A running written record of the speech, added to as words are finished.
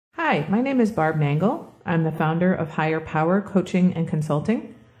Hi, my name is Barb Nangle. I'm the founder of Higher Power Coaching and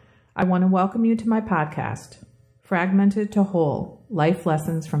Consulting. I want to welcome you to my podcast, Fragmented to Whole, Life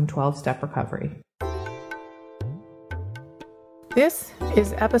Lessons from 12-Step Recovery. This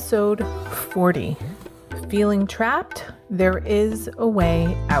is episode 40. Feeling trapped? There is a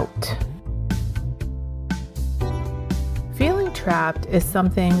way out. Feeling trapped is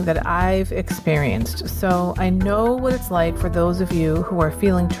something that I've experienced, so I know what it's like for those of you who are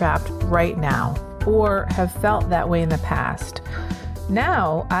feeling trapped right now or have felt that way in the past.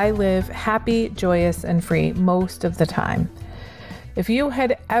 Now I live happy, joyous, and free most of the time. If you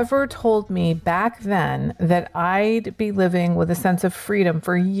had ever told me back then that I'd be living with a sense of freedom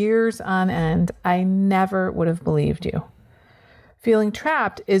for years on end, I never would have believed you. Feeling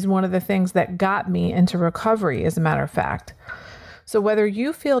trapped is one of the things that got me into recovery, as a matter of fact. So whether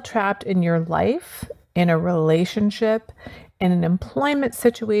you feel trapped in your life, in a relationship, in an employment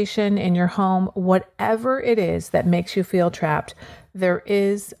situation, in your home, whatever it is that makes you feel trapped, there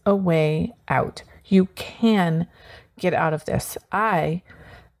is a way out. You can get out of this. I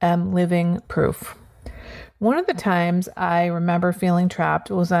am living proof. One of the times I remember feeling trapped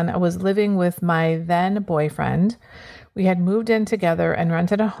was when I was living with my then boyfriend. We had moved in together and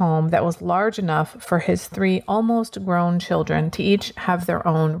rented a home that was large enough for his 3 almost grown children to each have their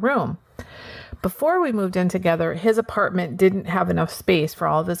own room. Before we moved in together, his apartment didn't have enough space for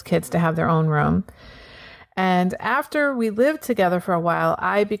all of his kids to have their own room. And after we lived together for a while,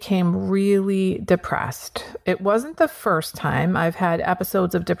 I became really depressed. It wasn't the first time. I've had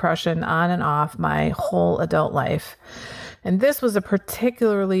episodes of depression on and off my whole adult life. And this was a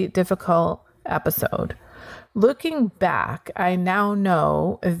particularly difficult episode. Looking back, I now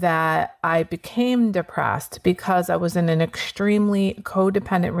know that I became depressed because I was in an extremely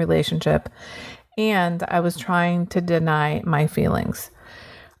codependent relationship and I was trying to deny my feelings.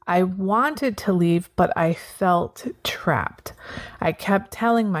 I wanted to leave, but I felt trapped. I kept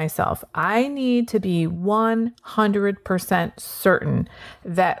telling myself, I need to be 100% certain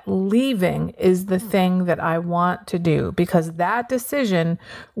that leaving is the thing that I want to do, because that decision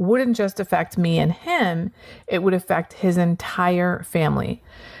wouldn't just affect me and him, it would affect his entire family.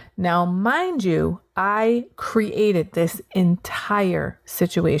 Now, mind you, I created this entire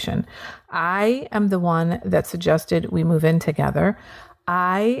situation. I am the one that suggested we move in together.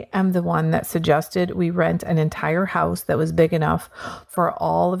 I am the one that suggested we rent an entire house that was big enough for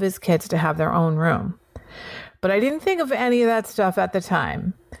all of his kids to have their own room. But I didn't think of any of that stuff at the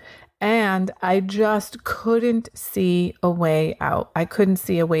time. And I just couldn't see a way out. I couldn't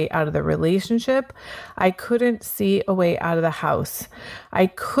see a way out of the relationship. I couldn't see a way out of the house. I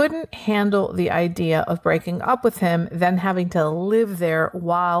couldn't handle the idea of breaking up with him, then having to live there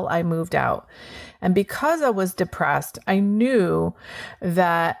while I moved out. And because I was depressed, I knew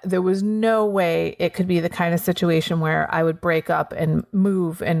that there was no way it could be the kind of situation where I would break up and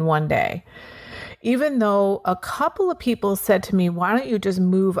move in one day. Even though a couple of people said to me, why don't you just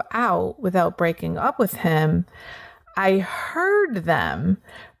move out without breaking up with him? I heard them,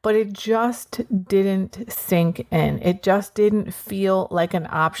 but it just didn't sink in. It just didn't feel like an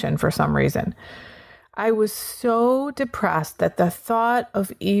option for some reason. I was so depressed that the thought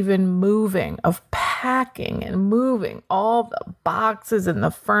of even moving, of packing and moving all the boxes and the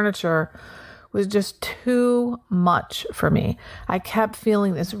furniture was just too much for me. I kept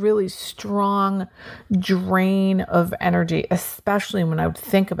feeling this really strong drain of energy, especially when I would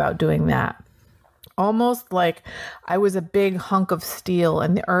think about doing that. Almost like I was a big hunk of steel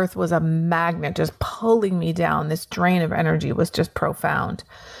and the earth was a magnet just pulling me down. This drain of energy was just profound.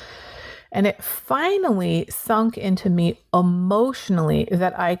 And it finally sunk into me emotionally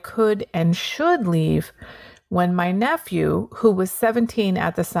that I could and should leave when my nephew, who was 17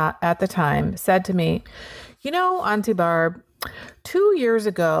 at the time, said to me, you know, Auntie Barb, 2 years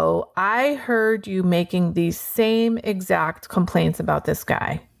ago, I heard you making these same exact complaints about this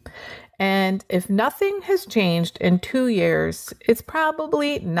guy. And if nothing has changed in 2 years, it's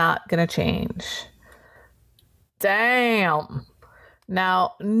probably not going to change. Damn.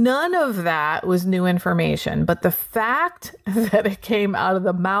 Now, none of that was new information, but the fact that it came out of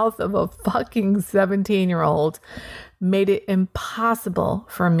the mouth of a fucking 17-year-old made it impossible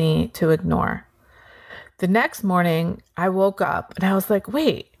for me to ignore. The next morning, I woke up and I was like,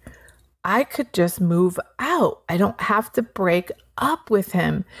 wait, I could just move out. I don't have to break up with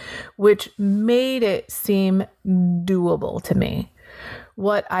him, which made it seem doable to me.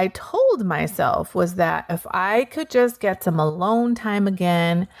 What I told myself was that if I could just get some alone time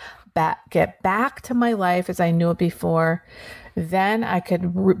again, get back to my life as I knew it before. Then I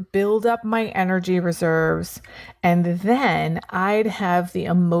could build up my energy reserves, and then I'd have the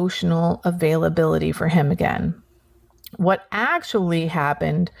emotional availability for him again. What actually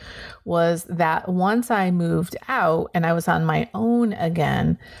happened was that once I moved out and I was on my own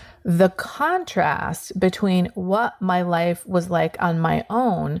again, the contrast between what my life was like on my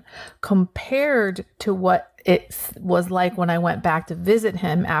own compared to what it was like when I went back to visit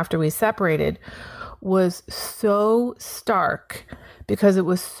him after we separated was so stark, because it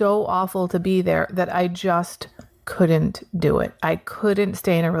was so awful to be there, that I just couldn't do it. I couldn't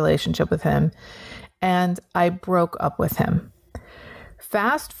stay in a relationship with him, and I broke up with him.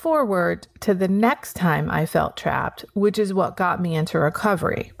 Fast forward to the next time I felt trapped, which is what got me into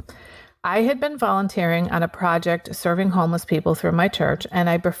recovery. I had been volunteering on a project serving homeless people through my church, and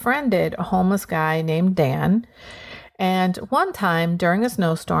I befriended a homeless guy named Dan. And one time during a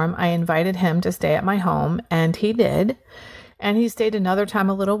snowstorm, I invited him to stay at my home, and he did. And he stayed another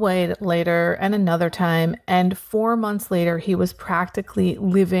time a little way later, and another time. And 4 months later, he was practically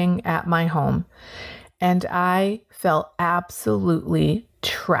living at my home. And I felt absolutely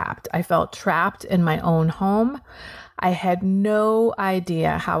trapped. I felt trapped in my own home. I had no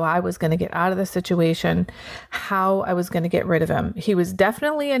idea how I was going to get out of the situation, how I was going to get rid of him. He was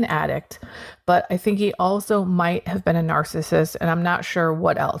definitely an addict, but I think he also might have been a narcissist, and I'm not sure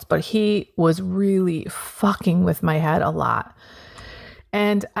what else, but he was really fucking with my head a lot.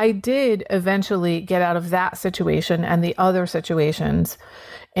 And I did eventually get out of that situation and the other situations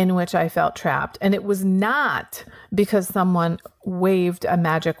in which I felt trapped. And it was not because someone waved a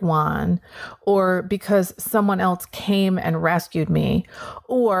magic wand, or because someone else came and rescued me,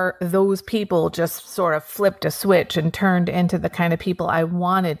 or those people just sort of flipped a switch and turned into the kind of people I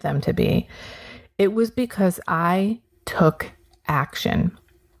wanted them to be. It was because I took action.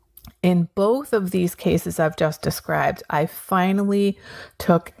 In both of these cases I've just described, I finally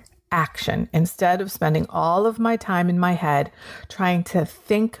took action instead of spending all of my time in my head trying to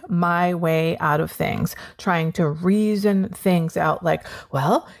think my way out of things, trying to reason things out like,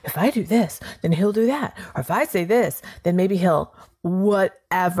 well, if I do this, then he'll do that. Or if I say this, then maybe he'll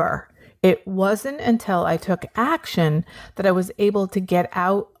whatever. It wasn't until I took action that I was able to get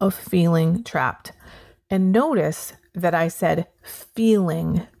out of feeling trapped. And notice that I said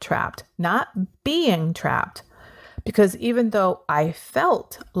feeling trapped, not being trapped. Because even though I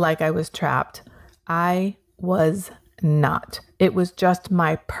felt like I was trapped, I was not. It was just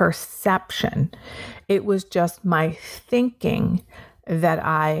my perception. It was just my thinking that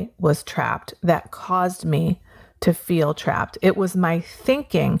I was trapped that caused me to feel trapped. It was my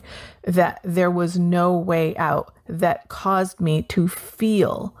thinking that there was no way out that caused me to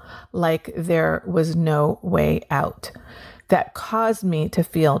feel like there was no way out, that caused me to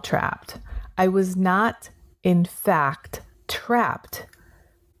feel trapped. I was not, in fact, trapped,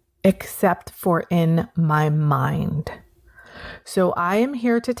 except for in my mind. So I am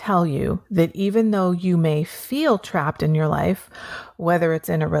here to tell you that even though you may feel trapped in your life, whether it's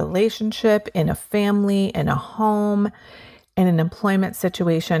in a relationship, in a family, in a home, in an employment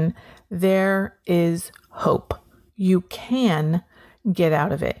situation, there is hope. You can get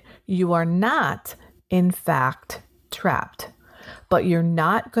out of it. You are not, in fact, trapped, but you're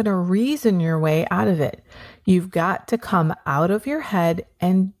not going to reason your way out of it. You've got to come out of your head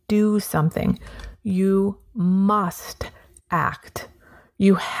and do something. You must act.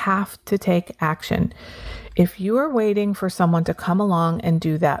 You have to take action. If you are waiting for someone to come along and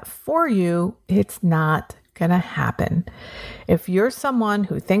do that for you, it's not going to happen. If you're someone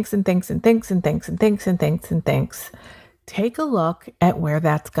who thinks and thinks and thinks and thinks and thinks and thinks and thinks, take a look at where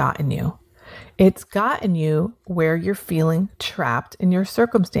that's gotten you. It's gotten you where you're feeling trapped in your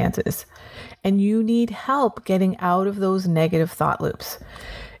circumstances, and you need help getting out of those negative thought loops.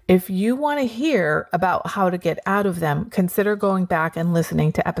 If you want to hear about how to get out of them, consider going back and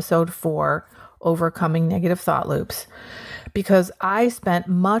listening to episode 4, Overcoming Negative Thought Loops, because I spent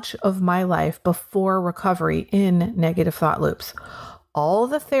much of my life before recovery in negative thought loops. All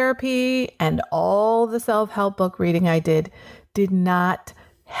the therapy and all the self-help book reading I did not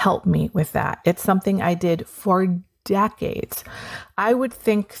help me with that. It's something I did for decades. I would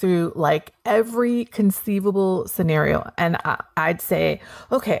think through like every conceivable scenario, and I'd say,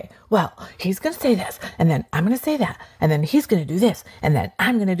 okay, well, he's going to say this, and then I'm going to say that, and then he's going to do this, and then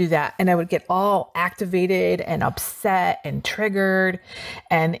I'm going to do that. And I would get all activated and upset and triggered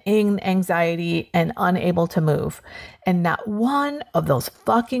and in anxiety and unable to move. And not one of those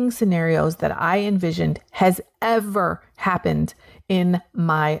fucking scenarios that I envisioned has ever happened in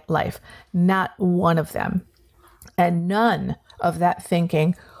my life. Not one of them. And none of that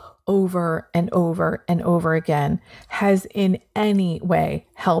thinking over and over and over again has in any way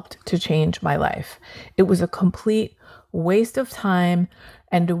helped to change my life. It was a complete waste of time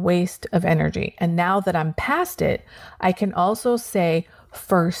and a waste of energy. And now that I'm past it, I can also say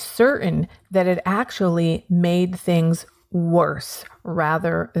for certain that it actually made things worse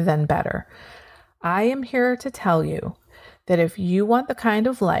rather than better. I am here to tell you that if you want the kind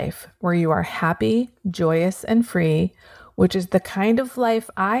of life where you are happy, joyous, and free, which is the kind of life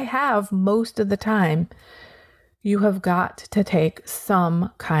I have most of the time, you have got to take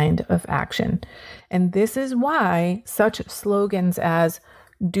some kind of action. And this is why such slogans as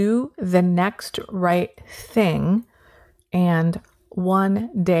do the next right thing and one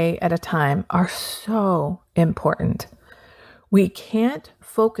day at a time are so important. We can't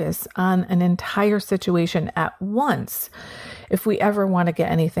focus on an entire situation at once if we ever want to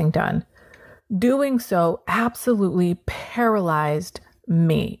get anything done. Doing so absolutely paralyzed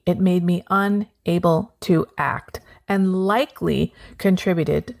me. It made me unable to act and likely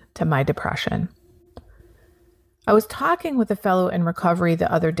contributed to my depression. I was talking with a fellow in recovery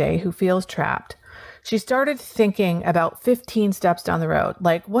the other day who feels trapped. She started thinking about 15 steps down the road,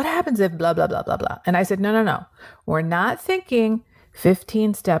 like what happens if blah, blah, blah, blah, blah. And I said, no. We're not thinking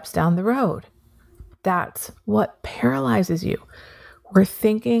 15 steps down the road. That's what paralyzes you. We're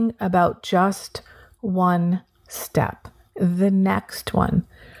thinking about just one step, the next one.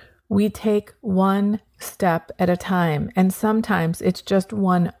 We take one step at a time, and sometimes it's just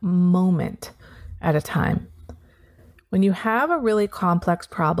one moment at a time. When you have a really complex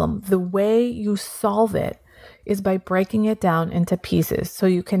problem, the way you solve it is by breaking it down into pieces so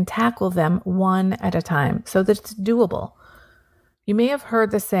you can tackle them one at a time so that it's doable. You may have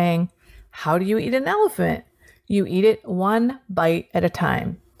heard the saying, how do you eat an elephant? You eat it one bite at a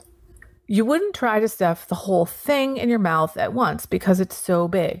time. You wouldn't try to stuff the whole thing in your mouth at once because it's so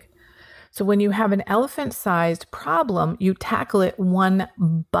big. So when you have an elephant-sized problem, you tackle it one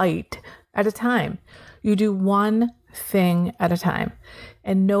bite at a time. You do one thing at a time.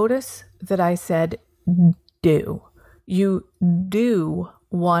 And notice that I said do. You do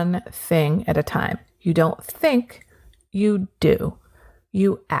one thing at a time. You don't think, you do.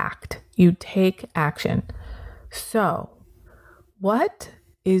 You act. You take action. So, what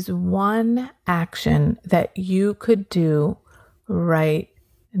is one action that you could do right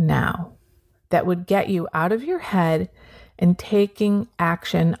now that would get you out of your head and taking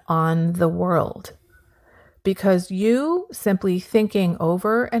action on the world? Because you simply thinking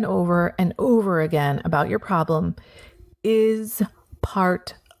over and over and over again about your problem is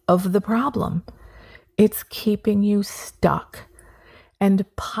part of the problem. It's keeping you stuck and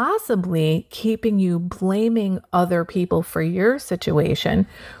possibly keeping you blaming other people for your situation,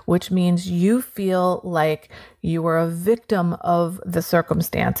 which means you feel like you are a victim of the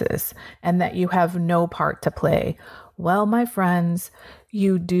circumstances and that you have no part to play. Well, my friends,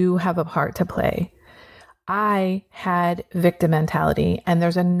 you do have a part to play. I had victim mentality, and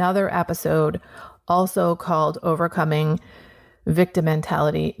there's another episode also called Overcoming Victim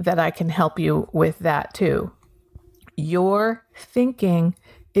Mentality that I can help you with that too. Your thinking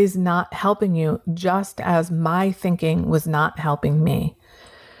is not helping you, just as my thinking was not helping me.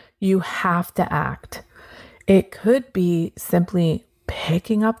 You have to act. It could be simply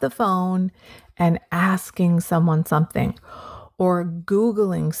picking up the phone and asking someone something or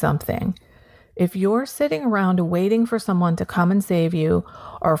Googling something. If you're sitting around waiting for someone to come and save you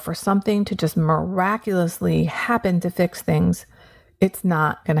or for something to just miraculously happen to fix things, it's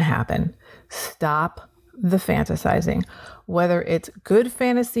not going to happen. Stop the fantasizing. Whether it's good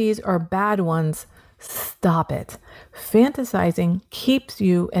fantasies or bad ones, stop it. Fantasizing keeps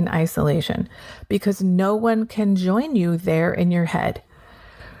you in isolation because no one can join you there in your head.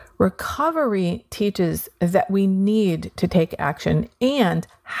 Recovery teaches that we need to take action and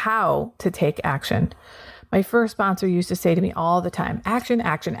how to take action. My first sponsor used to say to me all the time, action,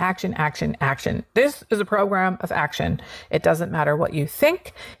 action, action, action, action. This is a program of action. It doesn't matter what you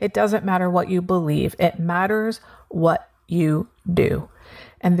think. It doesn't matter what you believe. It matters what you do.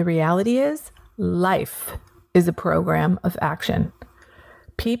 And the reality is, life is a program of action.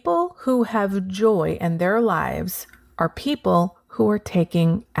 People who have joy in their lives are people who are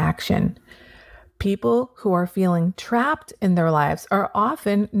taking action. People who are feeling trapped in their lives are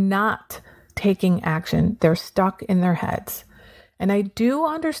often not taking action. They're stuck in their heads. And I do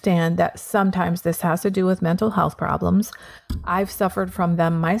understand that sometimes this has to do with mental health problems. I've suffered from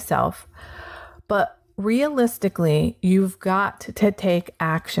them myself. But realistically, you've got to take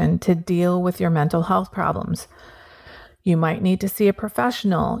action to deal with your mental health problems. You might need to see a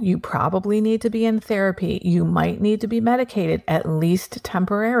professional. You probably need to be in therapy. You might need to be medicated, at least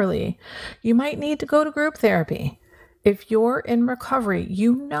temporarily. You might need to go to group therapy. If you're in recovery,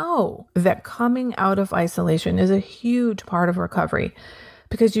 you know that coming out of isolation is a huge part of recovery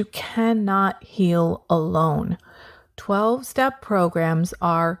because you cannot heal alone. 12-step programs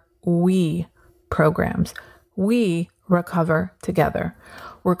are we programs. We recover together.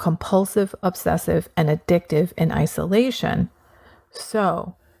 We're compulsive, obsessive, and addictive in isolation.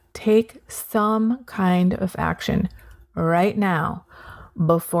 So take some kind of action right now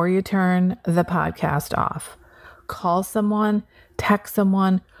before you turn the podcast off. Call someone, text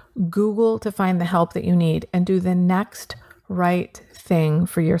someone, Google to find the help that you need, and do the next right thing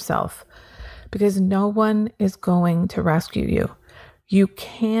for yourself, because no one is going to rescue you. You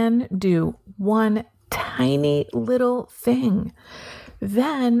can do one tiny little thing,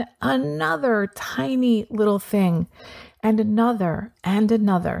 then another tiny little thing, and another, and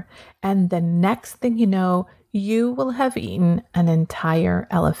the next thing you know, you will have eaten an entire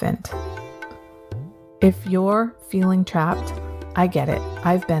elephant. If you're feeling trapped, I get it.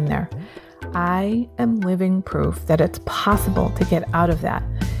 I've been there. I am living proof that it's possible to get out of that.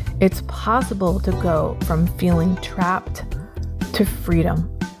 It's possible to go from feeling trapped to freedom.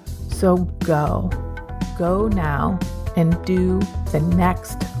 So go now and do the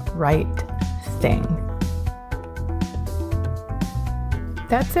next right thing.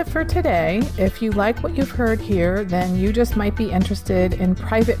 That's it for today. If you like what you've heard here, then you just might be interested in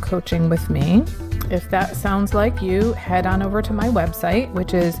private coaching with me. If that sounds like you, head on over to my website,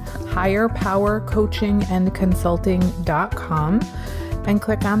 which is higherpowercoachingandconsulting.com, and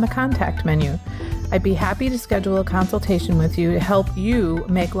click on the contact menu. I'd be happy to schedule a consultation with you to help you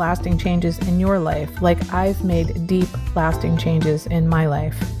make lasting changes in your life, like I've made deep, lasting changes in my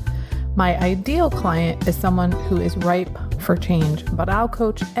life. My ideal client is someone who is ripe for change, but I'll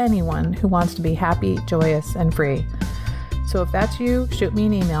coach anyone who wants to be happy, joyous, and free. So if that's you, shoot me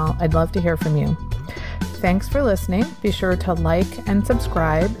an email. I'd love to hear from you. Thanks for listening. Be sure to like and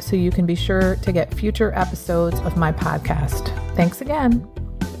subscribe so you can be sure to get future episodes of my podcast. Thanks again.